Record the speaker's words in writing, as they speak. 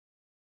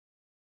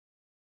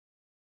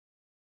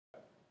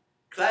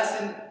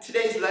Class, in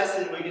today's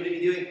lesson we're going to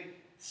be doing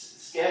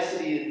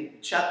scarcity in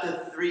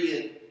chapter 3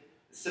 and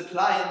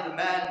supply and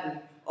demand and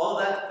all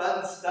that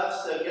fun stuff,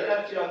 so get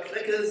up to your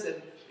clickers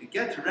and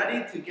get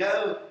ready to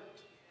go.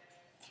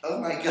 Oh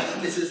my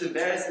god, this is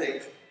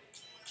embarrassing.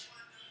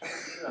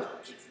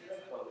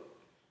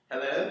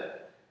 Hello?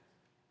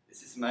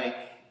 This is Mike.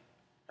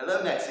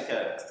 Hello,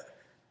 Mexico.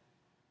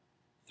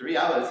 3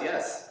 hours,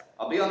 yes.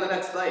 I'll be on the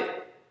next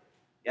flight.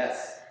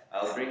 Yes,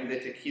 I'll bring the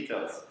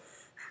taquitos.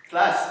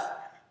 Class,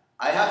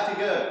 I have to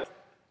go.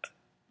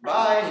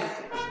 Bye.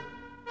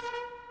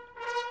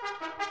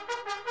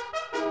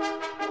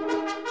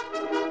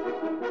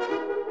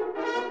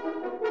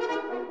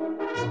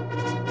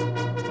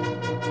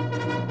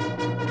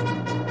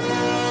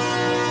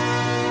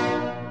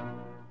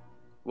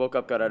 Woke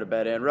up, got out of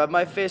bed, and rubbed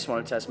my face.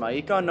 Want to test my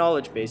econ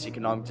knowledge. Base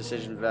economic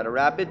decisions at a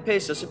rapid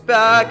pace. So sit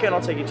back, and I'll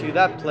take you to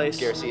that place.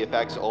 Scarcity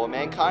affects all of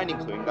mankind,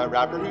 including that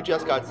rapper who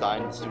just got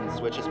signed, students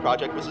to which his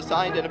project was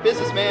assigned, and a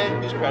businessman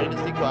whose credit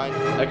is declined.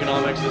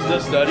 Economics is the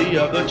study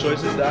of the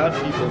choices that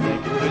people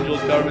make.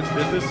 Individuals, governments,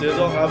 businesses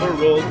all have a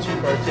role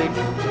to partake.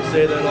 To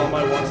say that all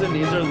my wants and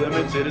needs are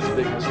limited is a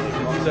big mistake.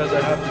 Mom says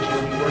I have to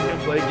choose between work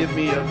and play. Give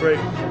me a break.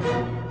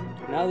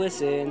 Now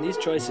listen, these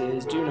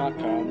choices do not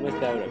come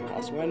without a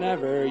cost.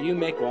 Whenever you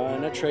make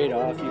one, a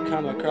trade-off you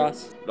come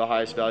across. The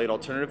highest valued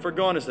alternative for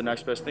gone is the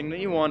next best thing that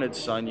you wanted,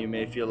 son. You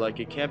may feel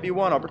like it can't be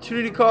won.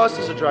 Opportunity cost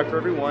is a drag for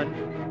everyone.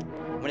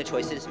 When a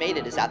choice is made,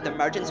 it is at the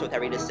margins. With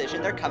every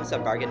decision, there comes a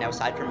bargain. Now,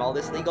 aside from all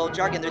this legal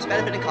jargon, there's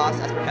benefit and cost,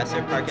 as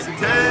Professor Parkin.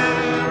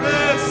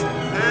 Ceteris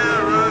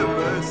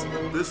paribus.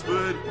 This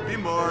would be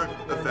more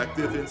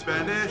effective in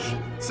Spanish.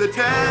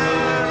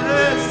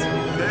 Ceteris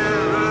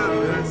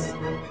paribus.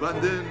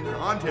 London,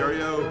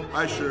 Ontario,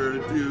 I sure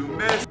do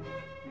miss.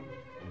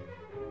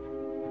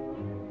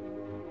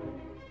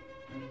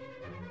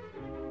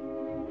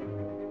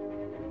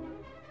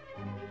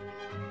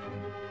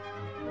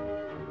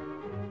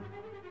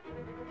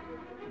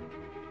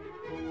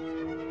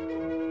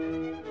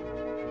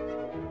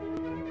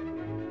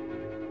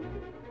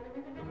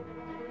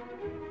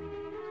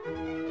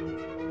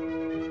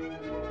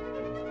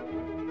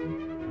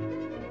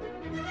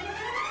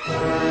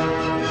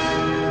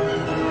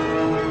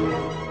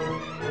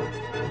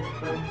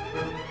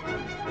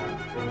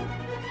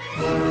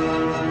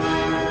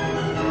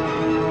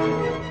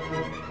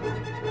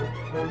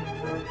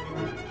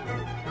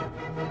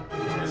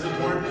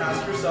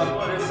 Ask yourself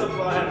what is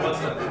supply and what's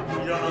demand. If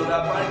you don't know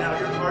that by now,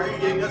 your party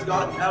game has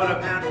gotten out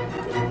of hand.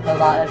 The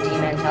law of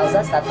demand tells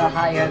us that the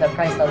higher the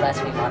price, the less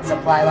we want.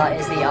 Supply law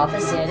is the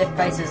opposite. If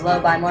price is low,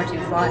 buy more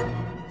to flaunt.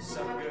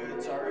 Some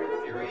goods are in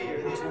theory,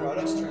 or these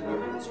products turn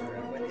over this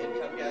ground. When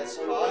income gets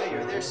high,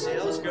 or their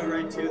sales go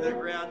right to the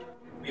ground.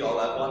 We all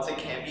have wants that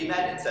can't be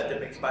met. Incentive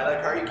makes buy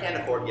that car you can't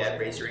afford yet.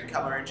 Raise your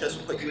income or interest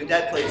will put you in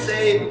debt. Play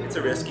safe. It's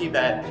a risky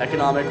bet.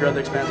 Economic growth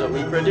expands what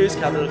we produce.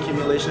 Capital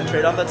accumulation and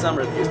trade-off, that's some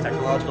refuse.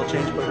 Technological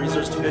change put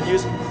resources to good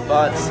use.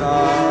 But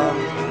some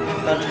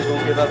countries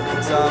won't give up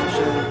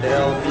consumption.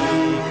 They'll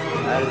be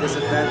at a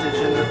disadvantage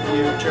in the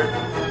future.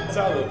 Let's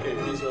allocate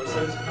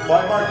resources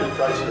by market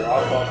price your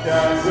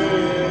podcast.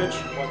 Which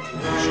one to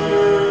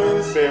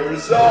choose? Fair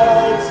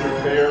results or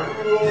fair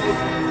rules?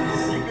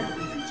 You could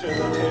be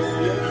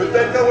utilitarian, but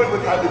then no one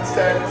would have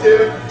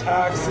incentive.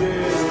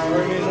 Taxes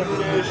bring in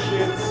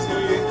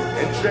efficiency,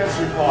 and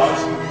transfer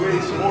costs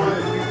waste more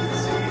than you can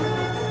see.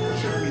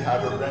 Should we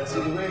have a rent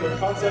ceiling? The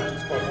concept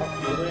is quite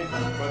appealing,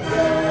 but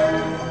then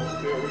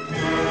there would be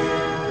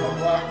a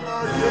black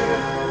market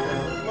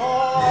and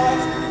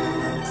lost.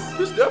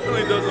 This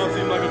definitely does not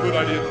seem like a good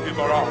idea to keep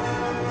around.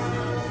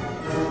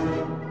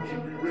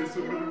 Should we raise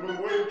the minimum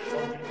wage?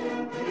 Some people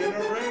would be in a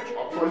range.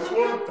 I'll price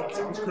one. That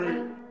sounds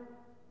great.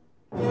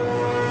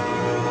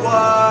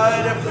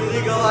 What if we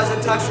legalize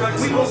a tax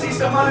structure? We will see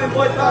some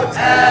unemployed folks.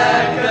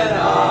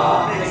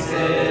 Economics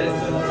is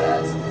the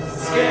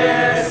best.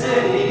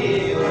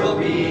 Scarcity will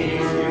be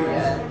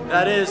here.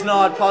 That is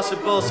not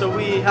possible, so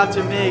we have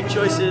to make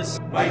choices.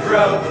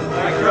 Micro,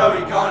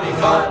 econ.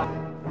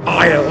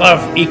 I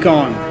love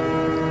econ.